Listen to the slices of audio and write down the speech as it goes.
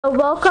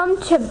Welcome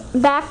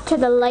back to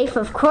the life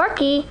of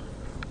Corky.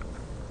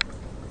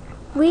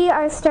 We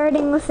are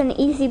starting with an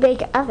easy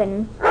bake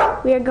oven.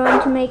 We are going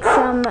to make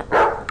some,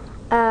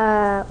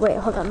 wait,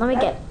 hold on, let me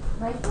get,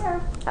 Right there.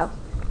 oh,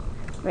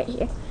 right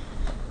here.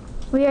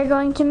 We are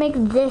going to make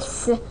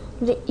this,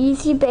 the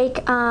easy bake,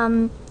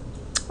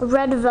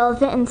 red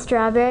velvet and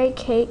strawberry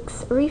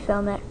cakes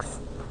refill mix,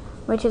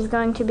 which is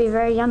going to be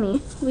very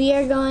yummy. We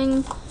are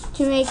going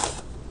to make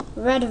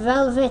red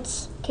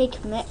velvet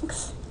cake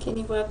mix. Can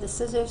you grab the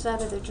scissors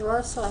out of the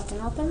drawer so I can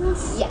open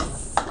this?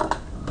 Yes.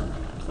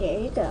 There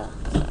you go.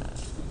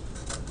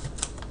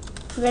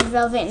 Red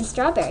velvet and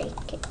strawberry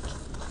cake.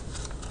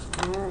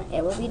 Alright,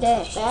 It will be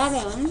this.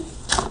 that in.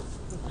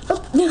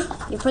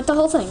 Oh, you put the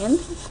whole thing in.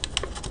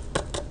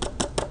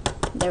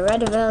 The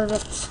red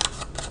velvet.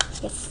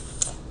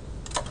 Yes.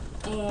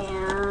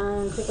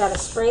 And we gotta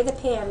spray the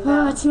pan Oh,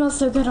 down. it smells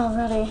so good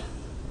already.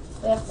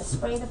 We have to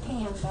spray the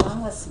pan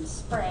down with some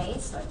spray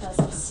so it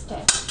doesn't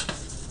stick.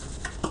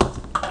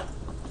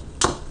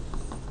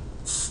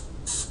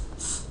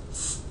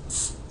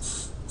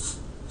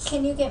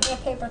 Can you get me a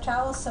paper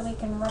towel so we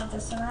can rub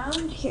this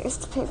around? Here's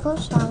the paper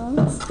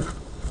towels.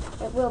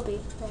 It will be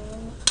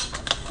thin.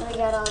 And I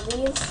got all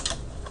these.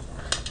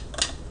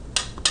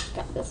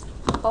 Got this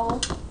bowl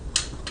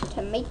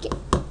to make it.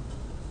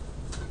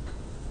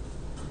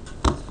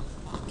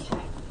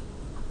 Okay.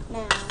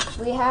 Now,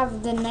 we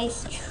have the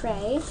nice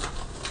tray.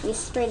 We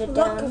sprayed it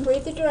down. Look,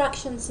 read the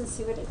directions and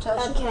see what it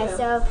tells you to Okay, do.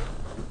 so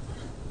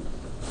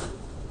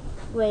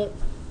wait,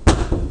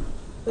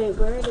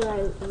 where do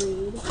I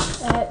read?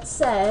 It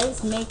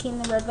says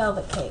making the red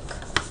velvet cake.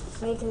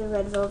 Make the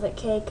red velvet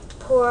cake.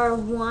 Pour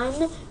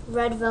 1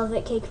 red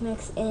velvet cake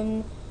mix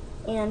in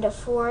and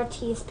 4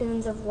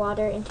 teaspoons of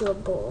water into a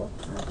bowl.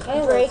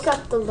 Okay, Break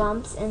up the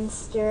lumps and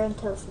stir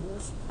until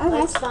smooth.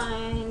 Let's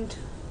find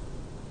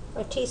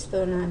a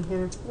teaspoon on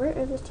here. Where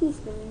is the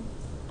teaspoon?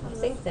 I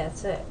think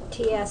that's it.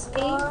 TSP.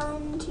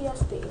 1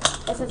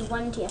 TSP. It says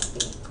 1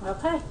 TSP.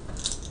 Okay.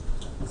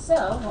 So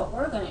what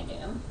we're gonna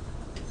do,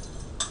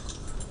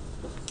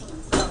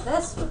 fill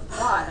this with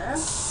water.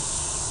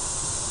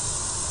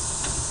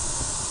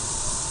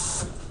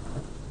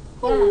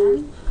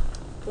 Then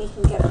we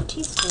can get our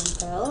teaspoon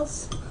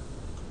fills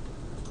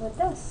with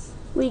this.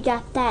 We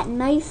got that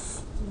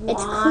nice.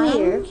 It's One,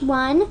 clear.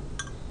 1,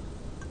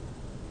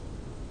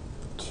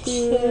 2,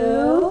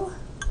 2,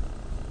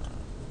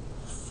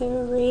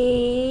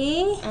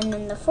 3, and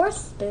then the 4th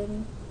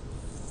spoon.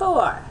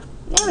 4.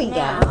 There we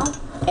Now, go.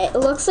 It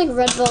looks like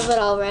red velvet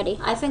already.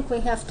 I think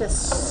we have to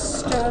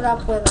stir it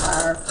up with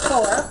our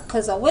fork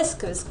because a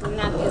whisk is going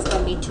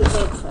to be too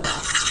big for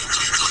this.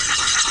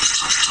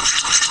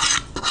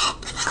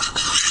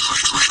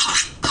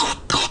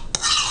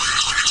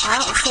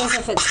 Well, it says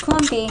if it's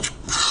clumpy,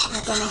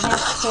 we're going to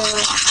have to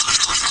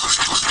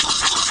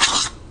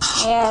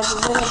add a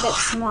little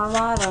bit more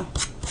water.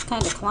 It's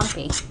kind of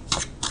clumpy.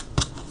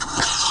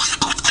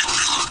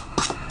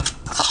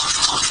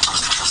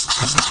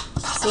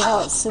 See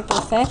how it's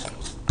super thick?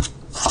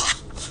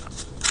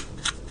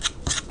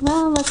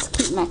 Well, let's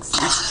keep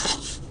mixing.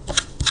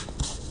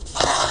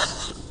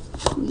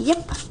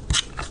 Yep.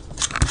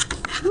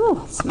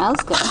 Ooh,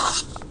 smells good.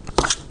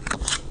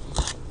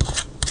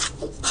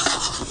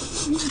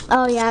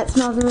 Oh yeah, it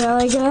smells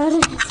really good.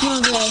 It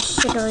smells really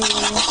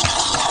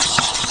sugary.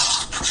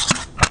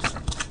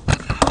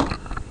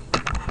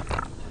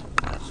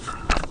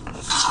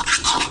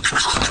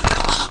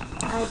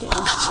 I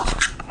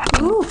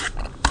do. Ooh,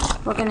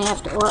 we're gonna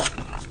have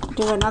to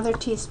do another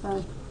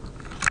teaspoon.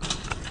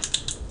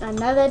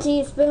 Another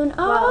teaspoon.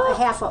 Well, Oh, a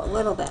half a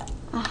little bit.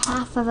 a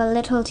half of a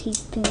little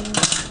teaspoon.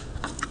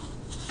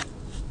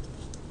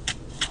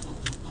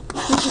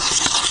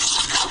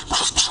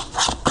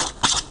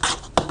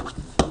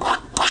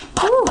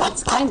 Ooh,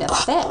 it's kind of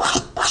thick.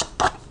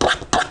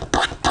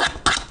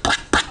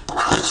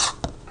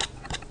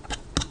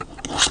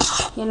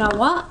 You know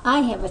what? I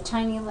have a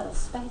tiny little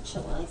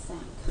spatula, I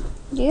think.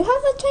 Do you have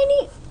a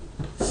tiny?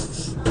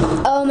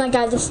 Oh my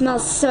god, this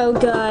smells so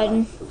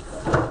good.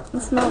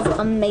 It smells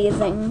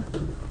amazing.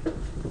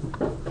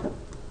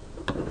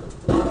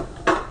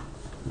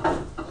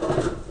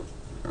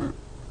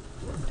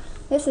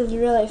 This is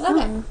really fun.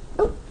 Okay.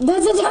 Oh,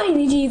 that's a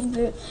tiny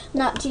teaspoon.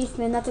 Not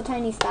teaspoon, that's a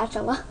tiny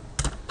spatula.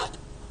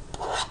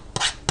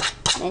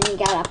 Then you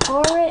gotta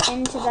pour it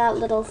into that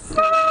little thing.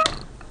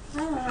 I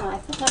don't know. I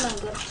think I'm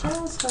gonna get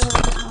just a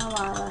little bit more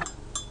water.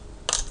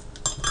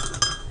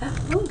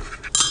 Ooh.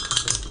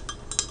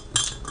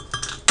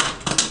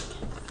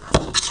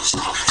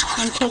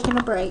 I'm taking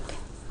a break.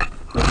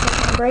 You're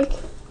taking a break?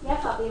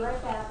 Yep, I'll be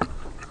right back.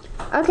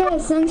 Okay,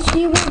 since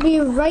she will be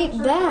right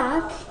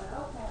back,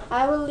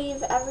 I will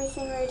leave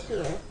everything right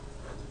here.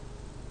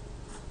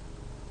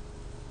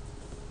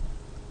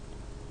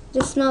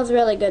 This smells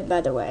really good,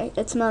 by the way.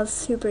 It smells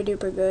super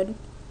duper good.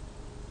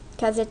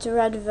 Because it's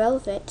red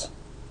velvet.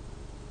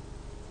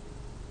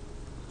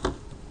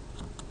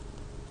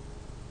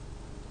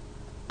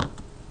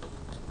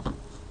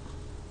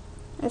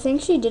 I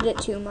think she did it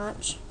too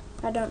much.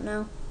 I don't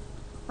know.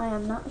 I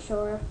am not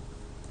sure.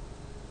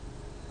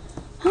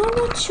 I'm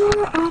not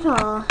sure at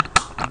all.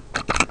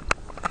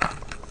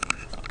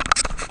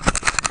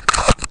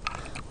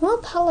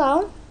 Well,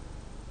 hello.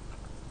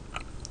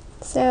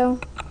 So,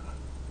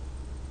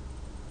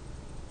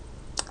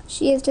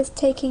 she is just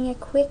taking a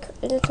quick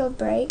little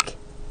break.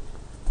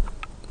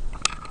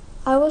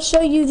 I will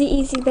show you the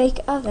Easy Bake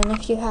Oven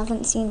if you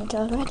haven't seen it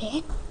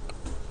already.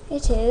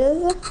 It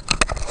is,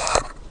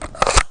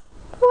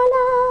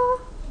 voila,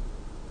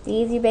 the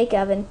Easy Bake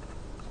Oven.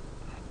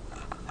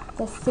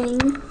 The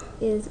thing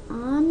is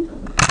on,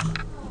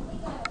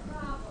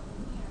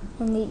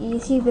 and the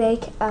Easy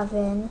Bake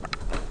Oven.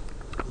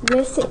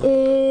 This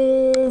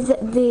is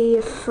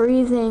the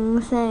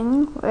freezing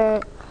thing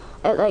where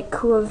it like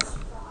cools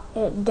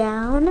it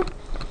down,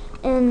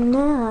 and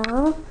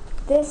now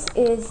this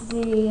is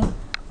the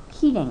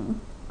heating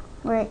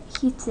where it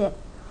heats the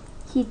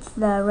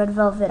red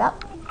velvet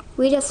up.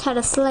 We just had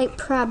a slight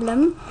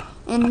problem,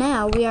 and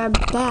now we are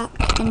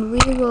back, and we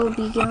will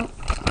be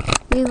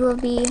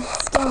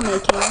still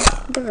making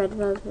the red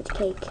velvet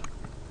cake.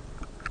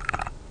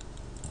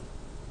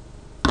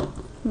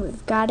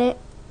 We've got it.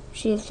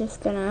 She's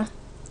just gonna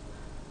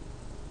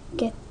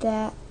get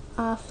that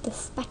off the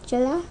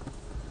spatula.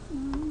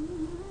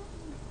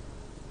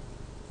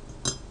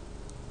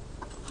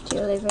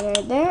 She'll leave it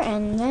right there,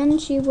 and then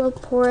she will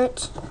pour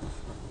it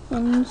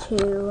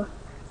into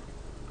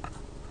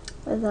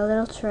the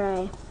little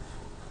tray.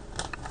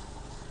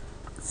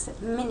 It's a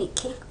mini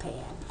cake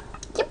pan.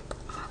 Yep.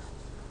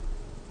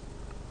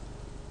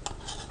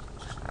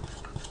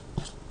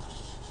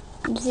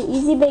 Is the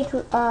Easy Bake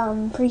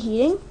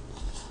preheating?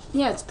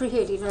 Yeah, it's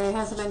preheated. It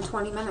hasn't been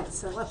 20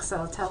 minutes. Alexa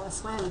will tell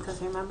us when,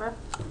 because remember,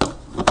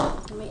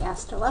 we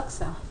asked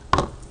Alexa.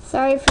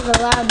 Sorry for the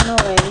loud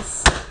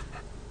noise.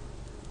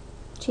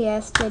 She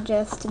has to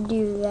just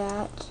do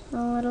that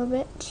a little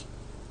bit.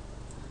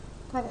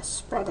 Gotta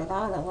spread it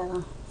out a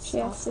little. It's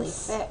awfully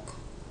thick.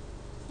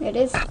 It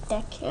is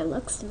thick. It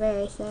looks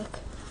very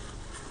thick.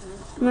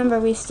 Remember,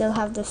 we still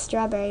have the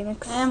strawberry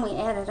mix. And we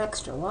added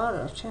extra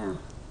water too.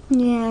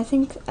 Yeah, I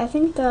think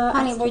the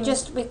Honey,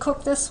 we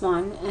cook this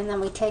one and then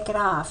we take it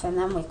off and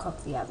then we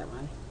cook the other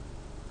one.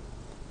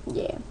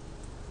 Yeah.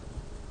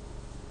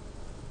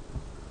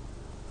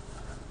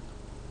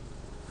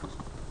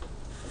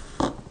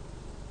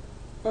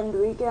 And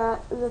we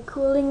got the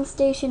cooling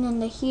station and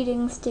the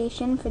heating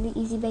station for the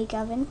Easy Bake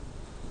Oven.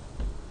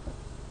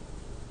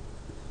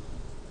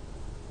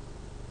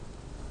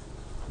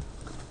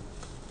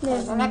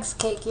 There's the next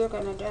cake you're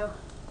gonna do.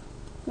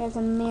 There's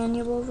a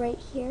manual right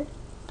here.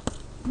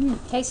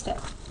 Taste it.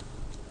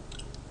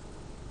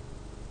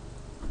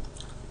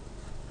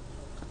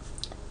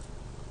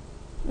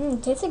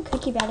 Tastes like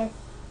cookie batter.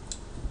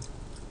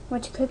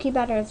 Which cookie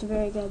batter is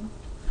very good.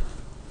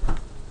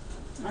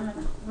 I'm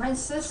gonna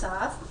rinse this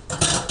off.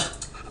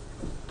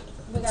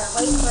 We gotta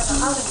wait for the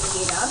oven to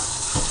heat up.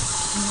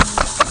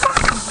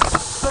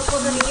 But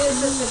we're gonna use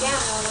this again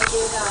when we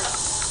do that.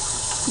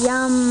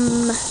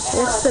 Yum!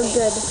 That's so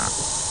good.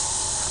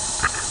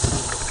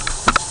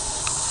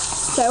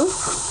 So,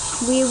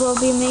 we will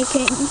be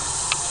making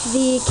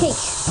the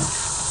cake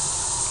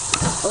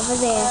over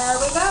there. There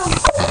we go.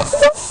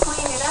 Let's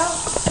clean it out.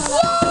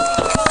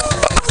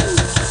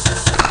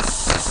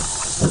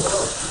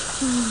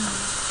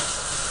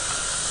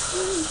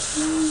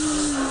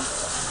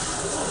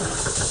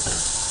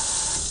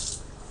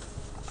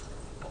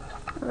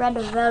 Red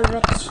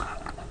velvet.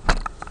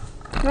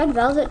 Red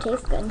velvet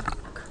tastes good.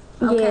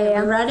 Okay,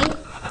 Yeah. we ready?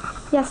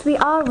 Yes, we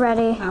are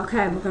ready.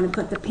 Okay, we're gonna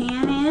put the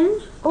pan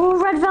in. Oh,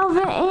 red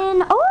velvet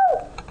in.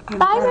 Oh,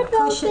 bye, red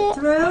Push it velvet.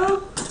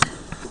 through.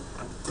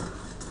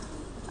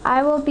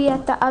 I will be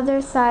at the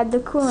other side, the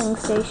cooling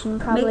station,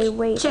 probably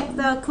waiting. Check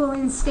the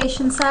cooling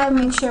station side.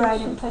 Make sure I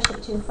didn't push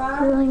it too far.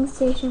 Cooling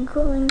station,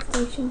 cooling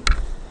station.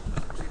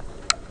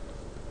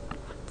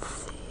 Let's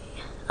see.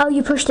 Oh,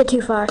 you pushed it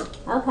too far.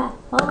 Okay,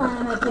 hold on.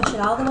 I'm gonna push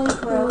it all the way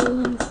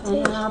through, and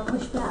then I'll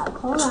push back.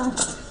 Hold on.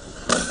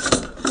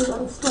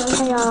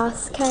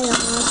 Chaos,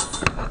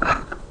 chaos.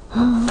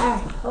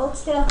 Alright, hold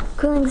still.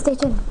 Cooling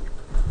station.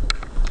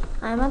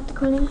 I'm at the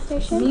cooling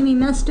station. Mimi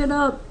messed it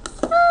up.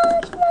 Oh,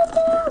 she messed it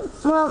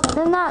up. Well, it's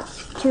not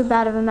too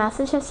bad of a mess.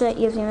 It's just an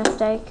easy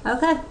mistake.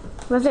 Okay.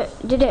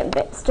 Did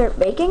it start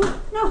baking?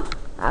 No.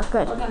 Oh,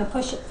 good. We're gonna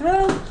push it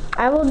through.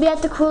 I will be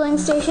at the cooling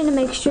station to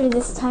make sure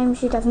this time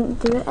she doesn't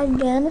do it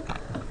again.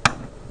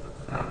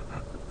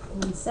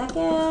 1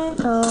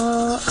 second.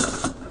 Oh,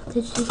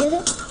 did she get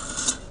it?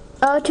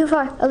 Oh, too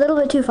far. A little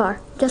bit too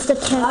far. Just a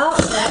tad. Oh,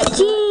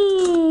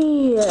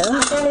 Gee. you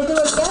gotta do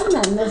it again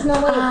then. There's no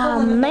way of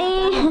pulling it back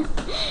Man. out.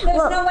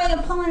 There's no way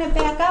of pulling it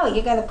back out.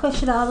 You gotta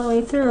push it all the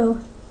way through.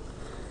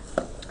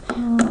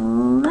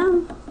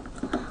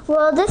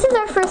 Well, this is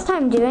our first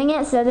time doing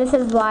it, so this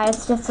is why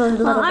it's just a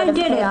little Well, bit I of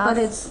did it, chaos. but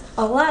it's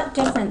a lot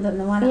different than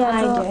the one Yeah,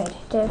 I it's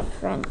did.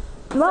 different.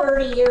 Well,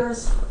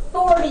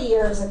 40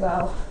 years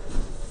ago.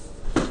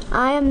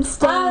 I am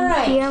staying All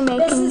right, here making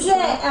this is sure.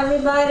 it,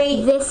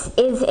 everybody. This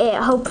is it.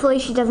 Hopefully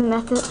she doesn't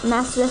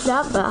mess this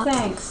up, but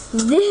Thanks.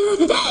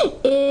 this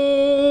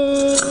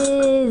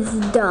is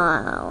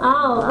done.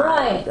 All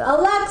right,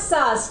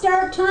 Alexa,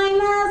 start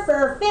timer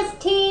for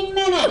 15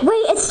 minutes.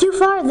 Wait, it's too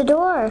far, the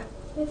door.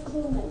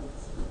 15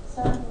 minutes.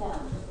 Starting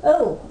now.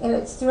 Oh, and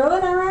it's through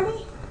it already?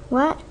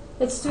 What?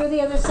 It's through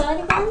the other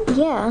side again?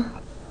 Yeah.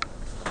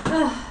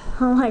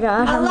 Oh my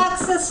god.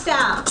 Alexa,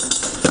 stop.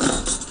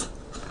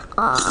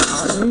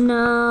 Oh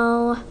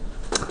no.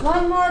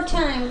 One more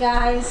time,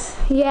 guys.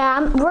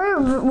 Yeah,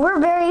 we're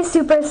very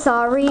super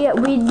sorry.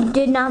 We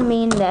did not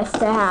mean this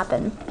to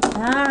happen.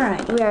 All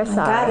right. We are My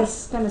sorry. God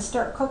is going to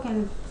start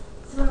cooking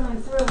through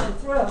and through and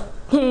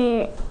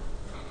through.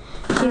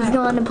 She's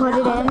going to put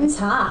it in. It's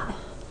hot.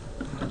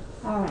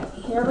 All right,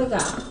 here we go.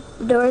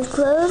 Door is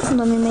closed.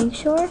 Let me make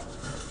sure.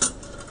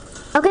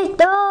 Okay.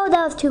 Oh,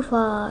 that was too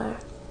far.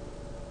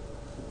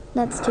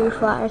 That's too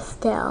far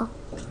still.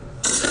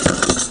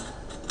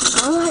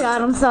 Oh my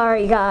god, I'm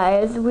sorry,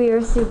 guys. We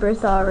are super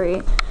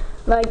sorry.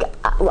 Like,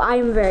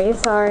 I'm very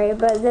sorry,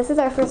 but this is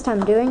our first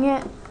time doing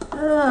it.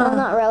 Well,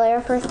 not really our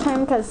first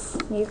time, because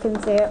you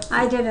can see it.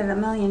 I did it a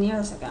million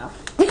years ago.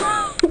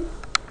 Not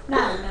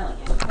a million,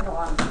 but a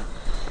long time.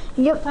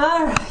 Yep.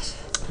 All right.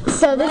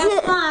 So this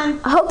Last is one.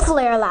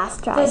 hopefully our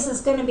last try. This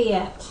is going to be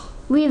it.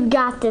 We've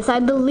got this.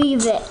 I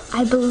believe it.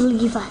 I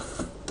believe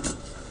us.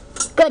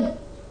 Good.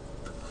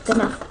 Good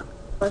enough.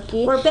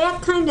 Porky. We're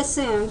back kind of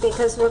soon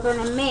because we're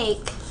going to make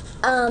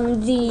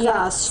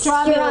The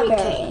strawberry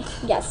cake.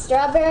 Yes,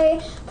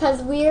 strawberry,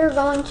 because we are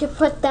going to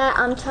put that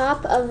on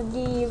top of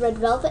the red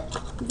velvet.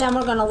 Then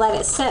we're going to let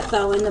it sit,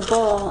 though, in the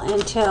bowl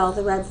until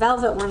the red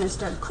velvet one is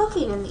done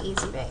cooking in the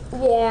Easy Bake.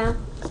 Yeah,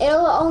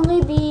 it'll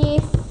only be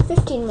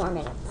 15 more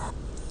minutes.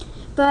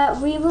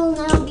 But we will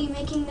now be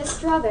making the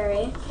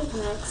strawberry cake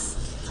mix.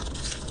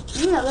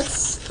 Yeah, it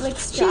looks like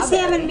strawberry. She's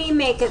having me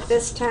make it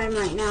this time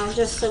right now,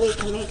 just so we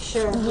can make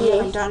sure we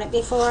haven't done it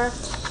before.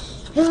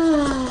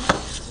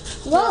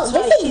 Well, That's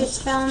why this is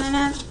she's filming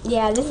it.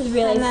 yeah, this is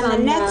really And then fun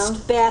the next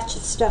though. batch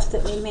of stuff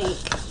that we make,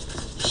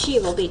 she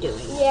will be doing.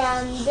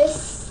 Yeah, and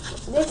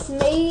this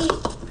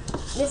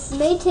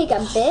may take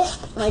a bit,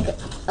 like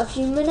a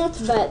few minutes,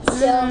 but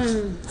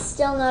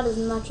still not as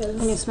much Can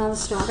you as. smell the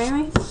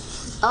strawberry?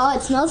 Oh,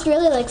 it smells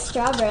really like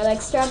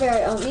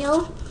strawberry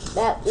oatmeal.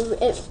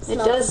 It smells. It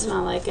does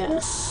smell like it.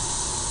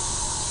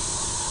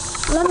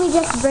 Let me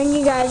just bring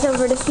you guys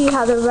over to see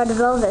how the red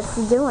velvet's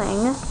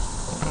doing.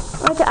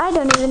 Like, I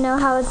don't even know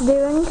how it's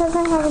doing because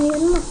I haven't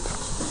even looked.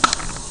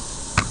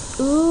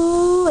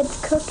 Ooh, it's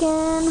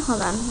cooking.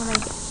 Hold on, let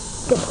me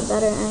get a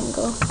better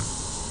angle.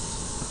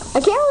 I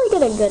can't really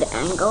get a good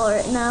angle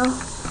right now,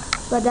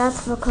 but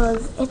that's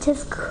because it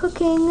is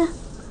cooking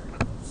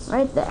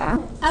right there.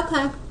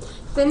 Okay.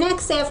 The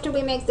next after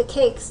we make the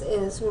cakes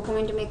is we're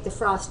going to make the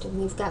frosting.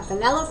 We've got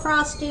vanilla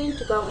frosting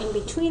to go in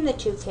between the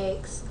two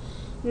cakes.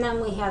 And then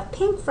we have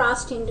pink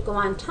frosting to go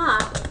on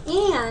top.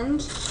 And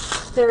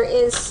there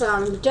is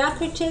some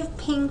decorative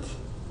pink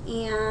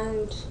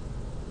and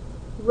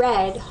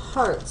red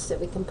hearts that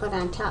we can put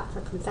on top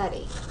for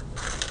confetti.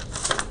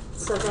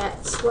 So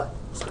that's what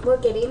we're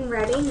getting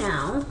ready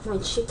now.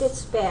 When she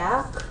gets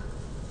back,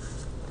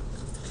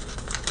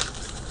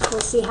 we'll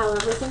see how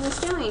everything is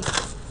doing.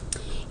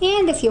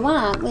 And if you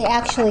want, we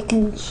actually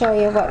can show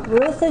you what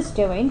Ruth is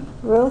doing.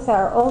 Ruth,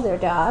 our older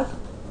dog,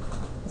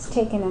 is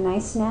taking a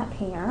nice nap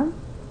here.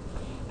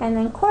 And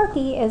then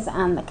Corky is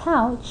on the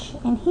couch,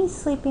 and he's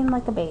sleeping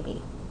like a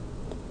baby.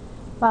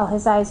 Well,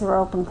 his eyes were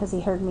open because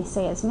he heard me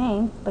say his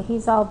name, but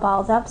he's all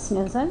balled up,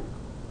 snoozing.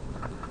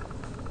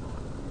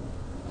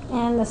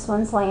 And this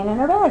one's laying in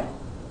her bed.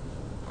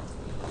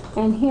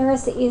 And here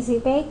is the Easy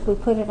Bake. We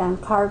put it on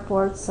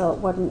cardboard so it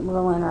wouldn't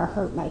ruin or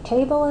hurt my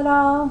table at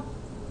all.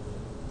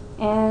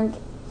 And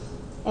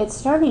it's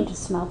starting to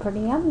smell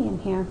pretty yummy in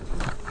here.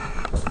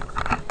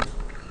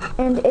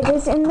 And it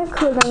is in the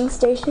cooling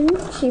station.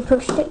 She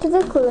pushed it to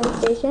the cooling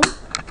station.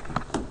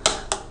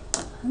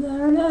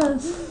 There it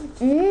is.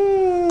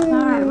 Mmm.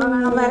 All right, we're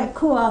going to let it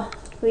cool.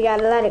 We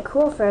gotta let it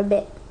cool for a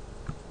bit.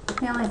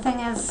 The only thing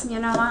is, you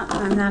know what?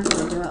 I'm not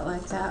going to do it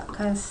like that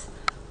because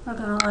we're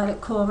going to let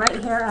it cool right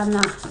here on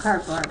the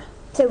cardboard.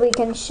 So we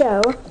can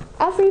show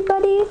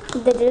everybody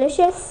the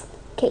delicious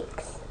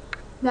cakes.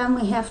 Then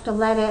we have to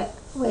let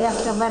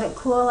it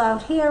cool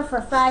out here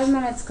for 5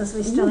 minutes because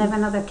we still have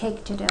another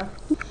cake to do.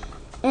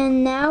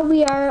 And now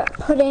we are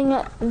putting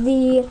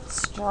the,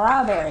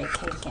 Strawberry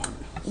cake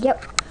in.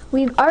 yep,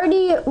 we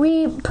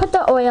put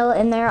the oil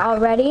in there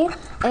already,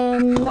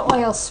 and The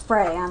oil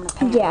spray on the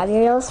pan. yeah, the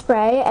oil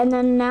spray, and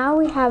then now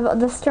we have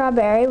the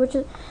strawberry, which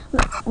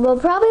will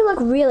probably look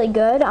really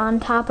good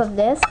on top of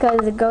this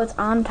because it goes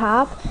on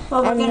top.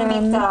 Well, we're And going to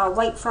then- make the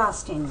white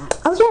frosting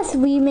next. Oh yes,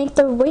 we make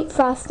the white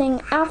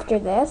frosting after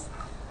this.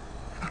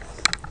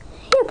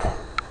 Yep.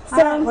 All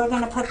right, we're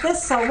going to put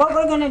this, so what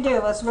we're going to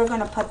do is we're going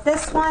to put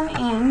this one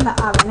in the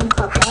oven and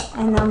cook it,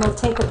 and then we'll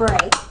take a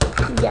break.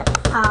 Yeah.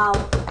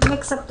 I'll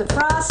mix up the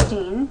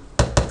frosting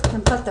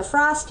and put the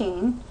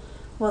frosting,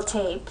 we'll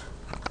tape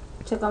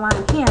to go on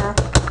here,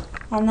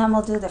 And then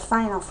we'll do the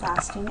final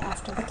frosting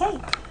after the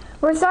cake.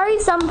 We're sorry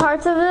some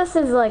parts of this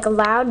is like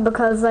loud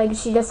because like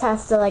she just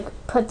has to like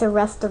put the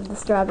rest of the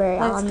strawberry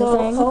Let's on go the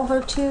thing. over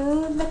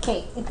to the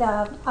cake,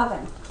 the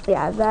oven.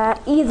 Yeah,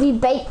 that Easy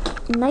Bake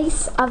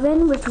Nice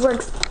oven, which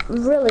works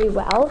really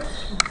well.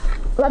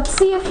 Let's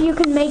see if you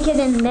can make it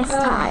in this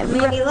time.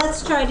 Maybe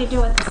let's try to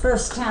do it the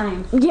first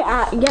time.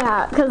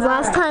 Yeah, because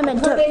last time it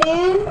Put took. it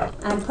in.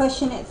 I'm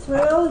pushing it through.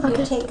 Okay.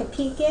 You take a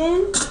peek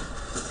in.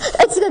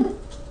 It's good.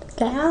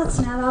 Okay. No, it's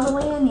not all the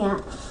way in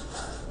yet.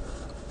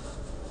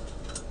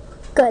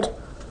 Good.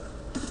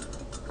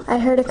 I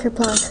heard a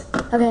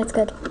kerplunk. Okay, it's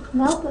good.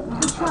 Nope, it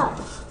won't shut.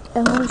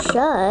 It won't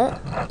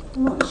shut. It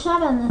won't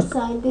shut on this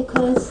side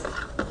because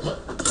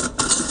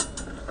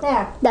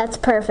there. That's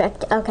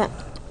perfect. Okay.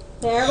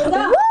 There we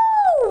go.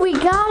 Woo! We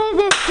got it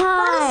this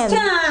time. First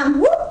time.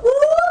 Whoop,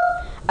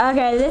 whoop.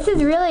 Okay, this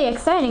is really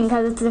exciting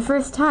because it's the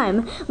first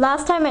time.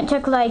 Last time it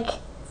took like,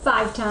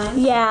 5 times.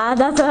 yeah,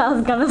 that's what I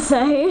was gonna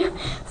say.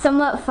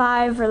 Somewhat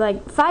 5 or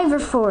like 5 or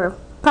 4.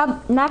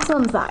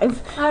 Maximum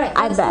 5. All right,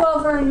 I let's bet. go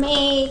over and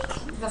make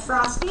the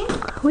frosting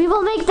We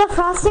will make the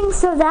frosting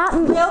so that.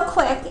 real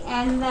quick,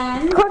 and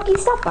then Corky,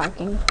 stop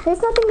barking.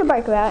 There's nothing to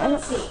bark about. And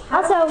let's see.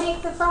 How also, do I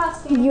make the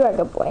frosting? you are a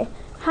good boy.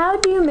 How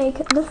do you make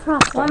the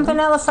frosting? 1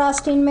 vanilla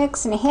frosting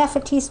mix and a half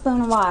a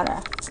teaspoon of water.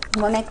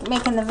 We're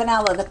making the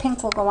vanilla. The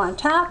pink will go on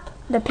top.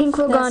 The pink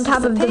will go on This top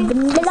is of the pink,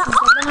 vanilla. This is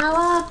the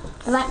vanilla.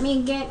 Let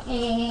me get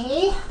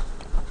a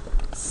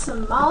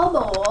small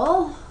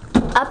bowl.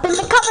 Up in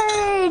the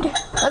cupboard.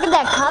 Look at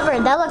that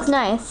cupboard. That looks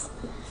nice.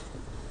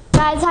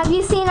 Guys, have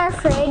you seen our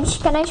fridge?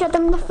 Can I show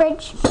them the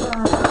fridge?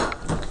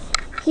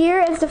 Here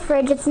is the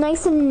fridge. It's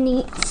nice and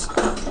neat.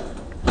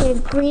 There's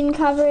green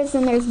covers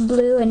and there's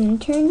blue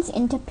and it turns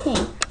into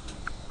pink.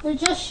 They're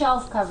just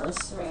shelf covers,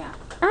 Sarah.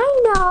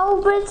 I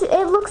know, but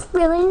it looks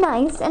really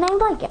nice and I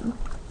like them.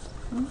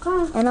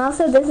 Okay. And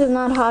also, this is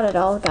not hot at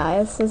all,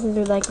 guys. This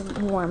is like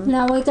warm.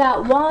 Now we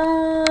got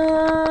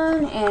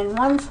 1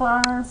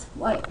 1/4.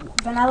 Wait,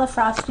 vanilla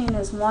frosting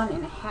is 1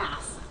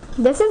 1/2.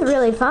 This is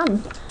really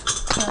fun.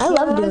 I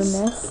love doing Here's-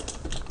 this.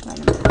 Wait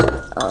a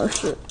minute. Oh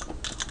shoot.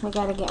 We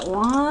gotta get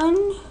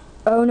 1,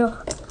 Oh no.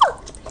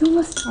 You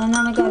almost, and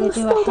then we gotta do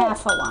spilled a it.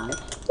 half of 1.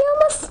 you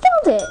almost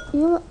spilled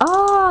it.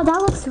 Oh, that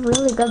looks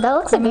really good. That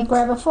looks Let me like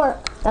grab a fork.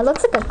 that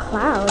looks like a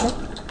cloud.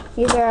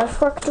 These are our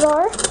fork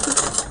drawer.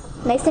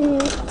 Nice and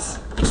neat.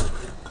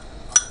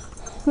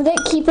 We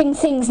like keeping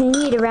things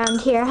neat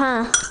around here,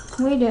 huh?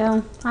 We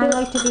do. I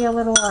like to be a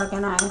little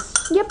organized.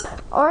 Yep.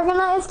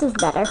 Organized is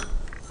better.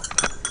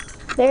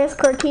 There's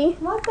Corky.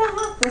 What the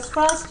heck? This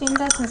frosting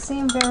doesn't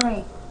seem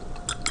very...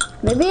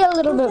 Maybe a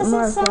little What bit does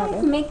more it say?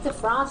 butter. Make the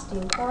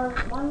frosting. Pour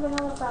 1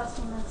 vanilla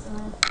frosting mix in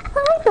it.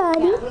 Hi,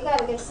 buddy. Yeah, we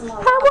gotta get some more.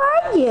 How water.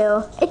 are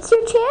you? It's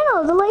your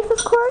channel, The Life of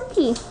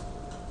Corky.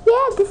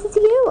 Yeah, this is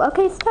you.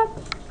 Okay, stop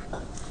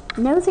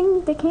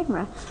nosing the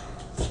camera.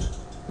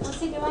 What's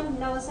he doing?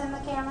 Nose in the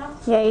camera?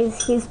 Yeah,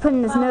 he's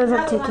putting his nose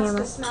up to the He camera.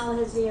 wants to smell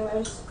his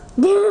viewers.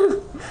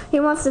 He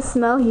wants to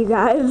smell you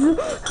guys,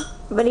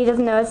 but he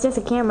doesn't know it's just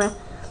a camera.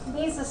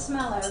 He's a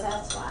smeller,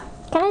 that's why.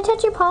 Can I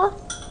touch your paw?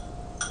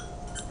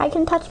 I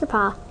can touch your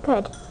paw.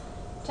 Good.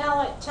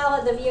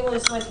 Tell the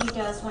viewers what he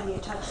does when you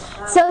touch the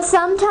frog. So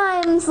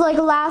sometimes, like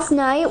last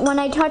night, when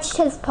I touched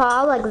his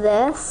paw like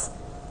this,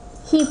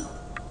 he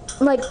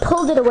like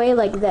pulled it away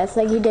like this,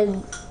 like he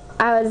did.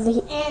 And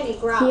he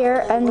growled.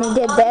 here, and he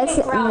did this,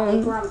 He growled, and he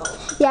then- grumbled.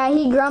 Yeah,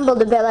 he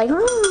grumbled a bit, like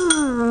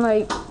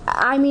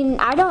I mean,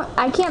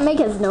 I can't make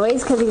his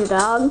noise because he's a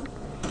dog.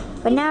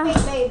 But now,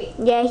 Big baby.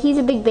 yeah, he's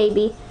a big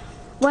baby.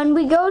 When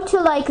we go to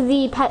like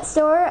the pet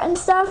store and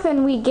stuff,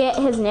 and we get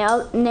his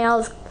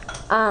nails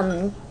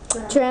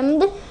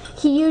trimmed,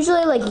 he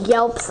usually like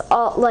yelps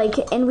all like,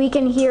 and we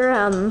can hear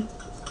him.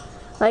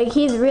 Like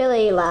he's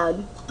really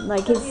loud.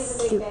 Like He's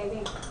a big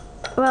baby.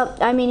 well,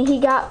 I mean, he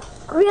got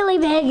really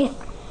big.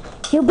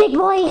 You big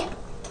boy.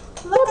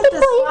 Look big at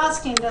this boy.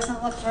 frosting.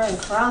 Doesn't look very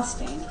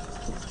frosting.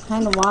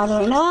 Kind of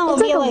watery. No,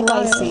 It's it'll be like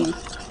like a watery. icing.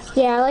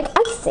 Yeah, like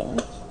icing.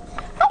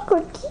 Hi,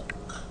 Corky.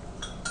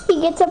 He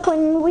gets up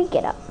when we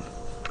get up.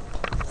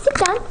 Sit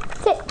down.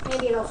 Sit.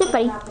 Maybe it'll Sit,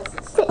 buddy. up as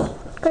a Sit.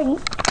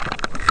 Corky.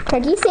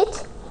 Corky,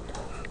 sit.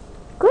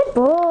 Good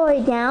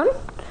boy. Down.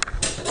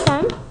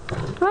 Down.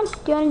 Come on. Do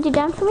you want to do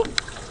down for me?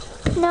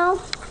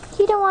 No.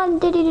 You don't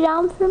want to do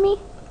down for me?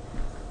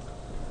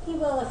 He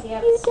will if you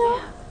have You a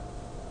snack.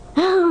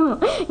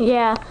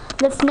 Yeah.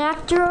 The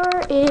snack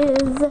drawer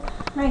is...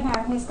 Right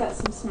here, he's got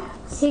some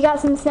snacks. He got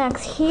some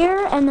snacks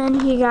here, and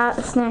then he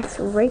got snacks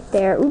right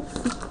there.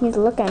 Oops. He's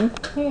looking.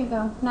 Here you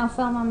go. Now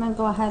film him and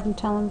go ahead and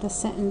tell him to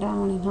sit and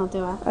down and he'll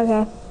do it.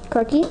 Okay.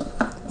 Corky,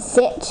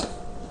 sit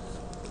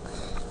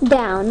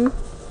down.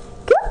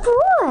 Good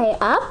boy.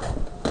 Up.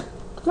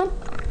 Come on.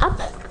 Up.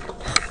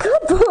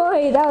 Good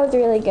boy. That was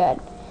really good.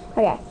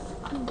 Okay.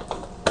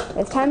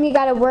 This time you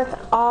gotta work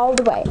all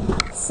the way.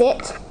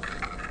 Sit.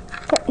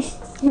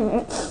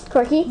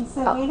 Corky. He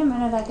said, wait a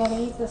minute, I gotta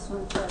eat this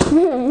one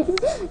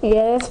first.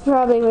 Yeah, that's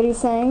probably what he's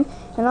saying.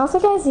 And also,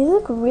 guys, these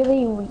look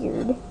really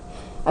weird.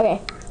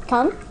 Okay.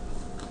 Come.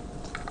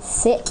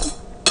 Sit.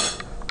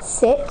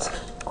 Sit.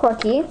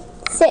 Corky.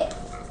 Sit.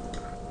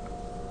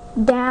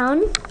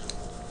 Down.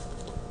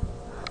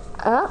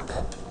 Up.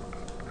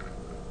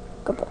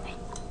 Good boy.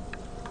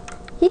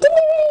 He didn't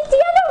even eat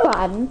the other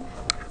one.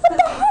 What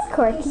the heck,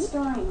 Corky?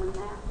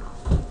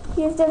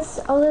 He's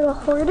just a little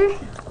hoarder.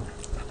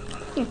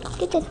 Here,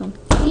 get this one.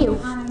 You.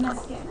 I'm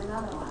not getting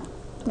another one.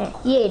 There,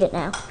 you ate it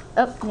now.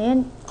 Oh,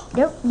 man.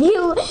 Nope. He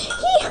literally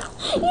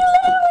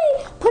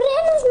put it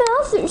in his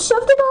mouth,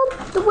 shoved it all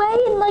the way,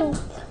 and like,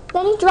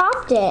 then he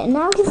dropped it. And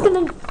now he's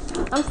gonna,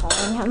 I'm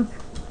following him.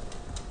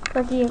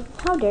 Corky,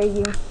 how dare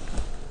you?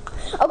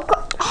 Oh,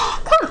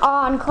 come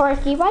on,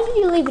 Corky. Why did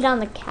you leave it on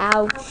the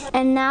couch? Okay.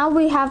 And now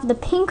we have the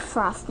pink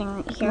frosting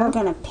right here. We're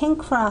going to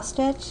pink frost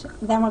it,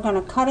 then we're going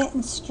to cut it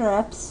in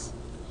strips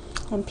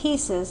and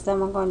pieces, then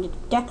we're going to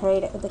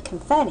decorate it with the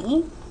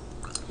confetti.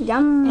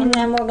 Yum. And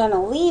then we're going to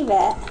leave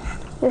it.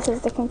 This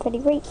is the confetti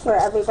right for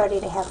everybody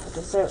to have for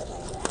dessert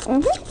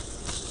later.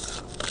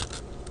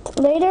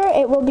 Later,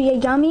 it will be a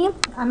yummy.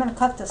 I'm going to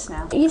cut this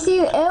now. You see,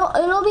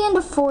 it'll be into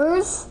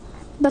 4s,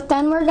 but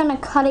then we're going to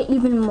cut it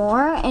even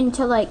more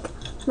into like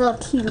little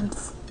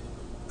cubes.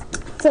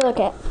 So look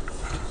at,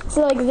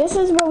 so like this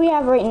is what we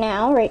have right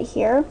now, right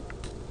here,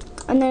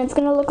 and then it's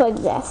gonna look like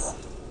this,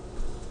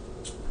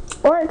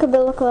 or it could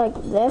look like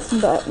this,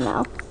 but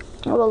no,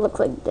 it will look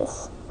like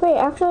this. Wait,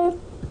 actually,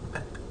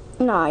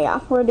 no, yeah,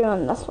 we're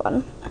doing this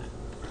one,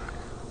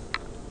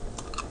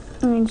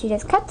 and then she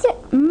just cuts it.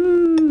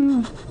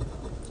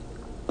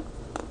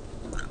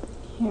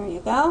 Here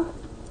you go.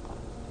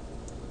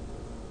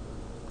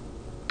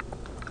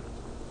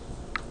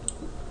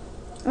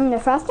 The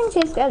frosting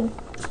tastes good.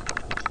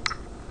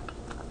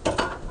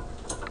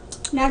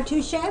 Not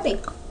too shabby.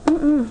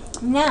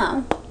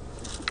 Now,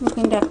 we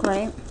can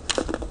decorate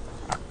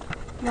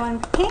one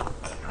pink.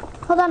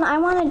 Hold on, I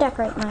want to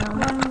decorate my own.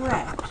 One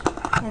red.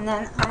 And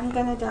then I'm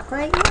going to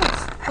decorate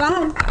yours. Go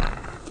ahead.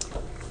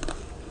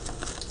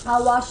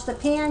 I'll wash the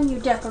pan, you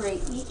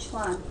decorate each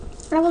one.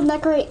 I will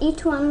decorate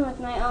each one with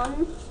my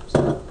own.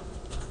 So,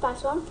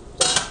 fast one.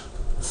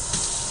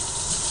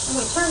 And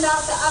we turned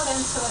off the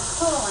oven so it's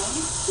cooling.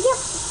 Yep.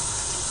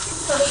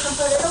 So we can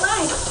put it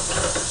away.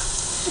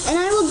 And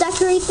I will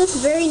decorate this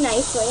very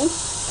nicely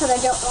because I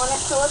don't want it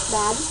to look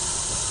bad.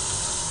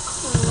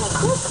 Like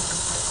this.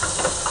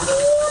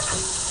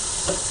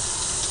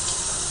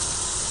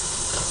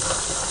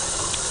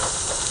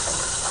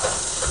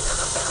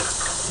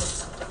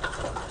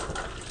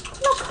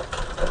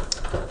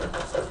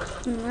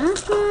 And that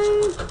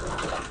one.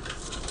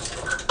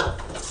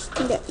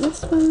 Get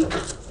this one.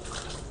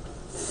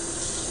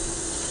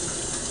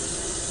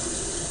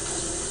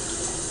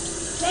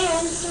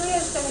 Then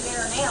Saria's going to get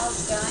her nails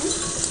done.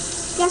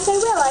 Yes, I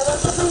will. I will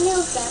get my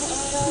nails done.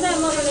 And then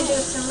we're going to do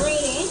some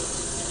reading.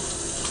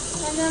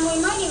 And then we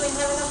might even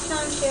have enough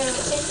time to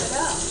take it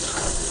up.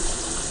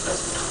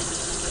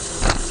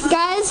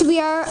 Guys,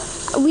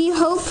 we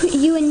hope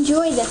you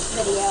enjoy this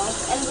video.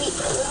 And we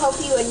hope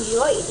you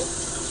enjoyed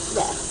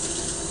this.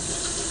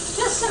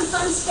 Just some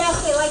fun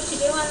stuff we like to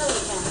do on the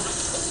weekends.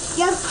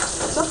 Yep,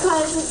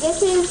 because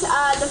this is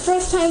the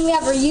first time we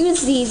ever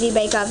used the Easy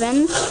Bake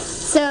Oven.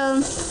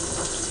 So,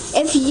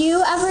 if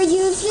you ever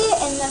use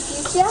it in the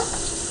future,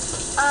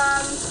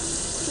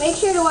 make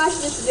sure to watch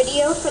this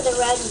video for the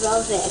red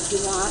velvet if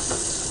you want.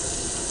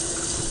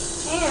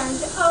 And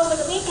over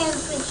the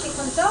weekends when she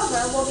comes over,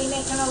 we'll be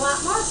making a lot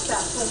more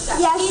stuff. We've got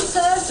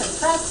pizzas and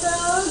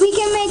pretzels. We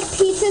can make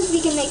pizzas,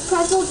 we can make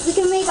pretzels, we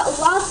can make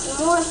lots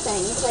more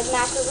things, like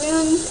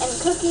macaroons and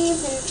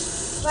cookies and...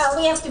 Well,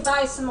 we have to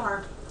buy some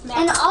more.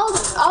 And all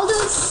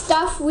those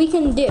stuff we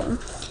can do.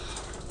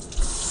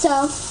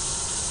 So...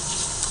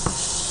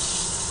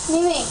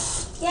 Mimi,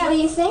 yeah. What do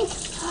you think?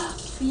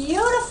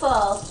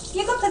 Beautiful.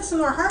 You can put some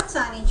more hearts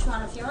on each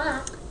one if you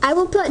want. I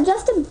will put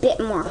just a bit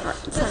more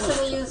hearts on just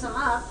so we use them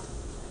up.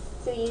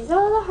 So use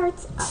all the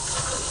hearts up.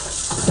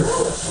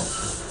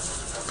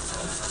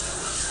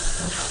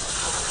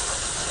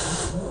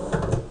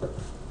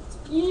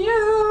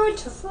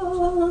 Beautiful.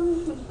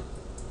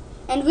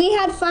 And we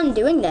had fun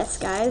doing this,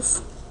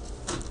 guys.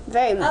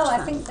 Very much fun.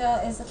 I think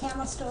is the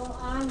camera still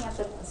on? Yes,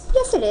 it is.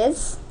 Yes, it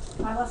is.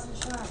 I wasn't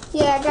sure.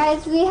 Yeah,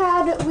 guys, we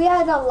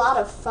had a lot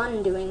of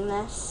fun doing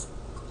this.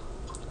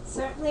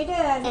 Certainly did.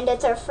 And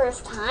it's our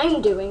first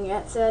time doing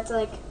it, so it's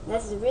like,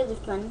 this is really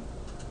fun.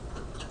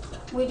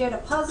 We did a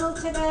puzzle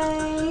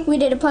today. We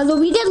did a puzzle.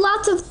 We did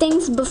lots of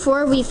things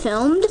before we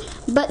filmed,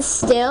 but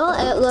still,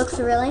 it looks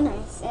really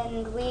nice.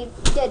 And we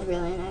did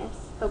really nice,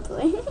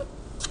 hopefully.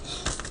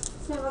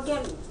 So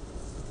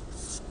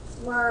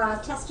we're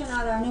testing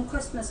out our new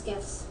Christmas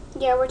gifts.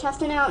 Yeah, we're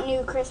testing out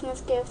new Christmas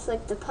gifts,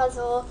 like the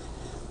puzzle.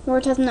 We're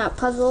testing out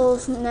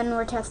puzzles, and then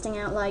we're testing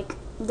out, like,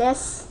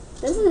 this.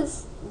 This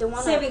is the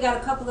one. Say we got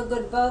a couple of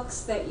good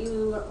books that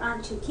you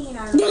aren't too keen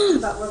on reading,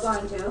 but we're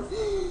going to.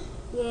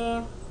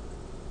 Yeah.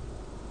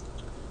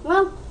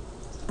 Well,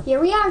 here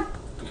we are.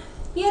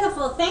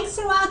 Beautiful. Thanks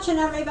for watching,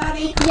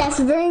 everybody. Yes,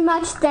 very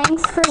much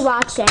thanks for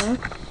watching.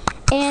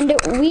 And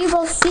we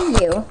will see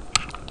you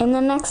in the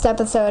next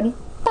episode.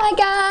 Bye,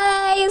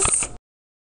 guys.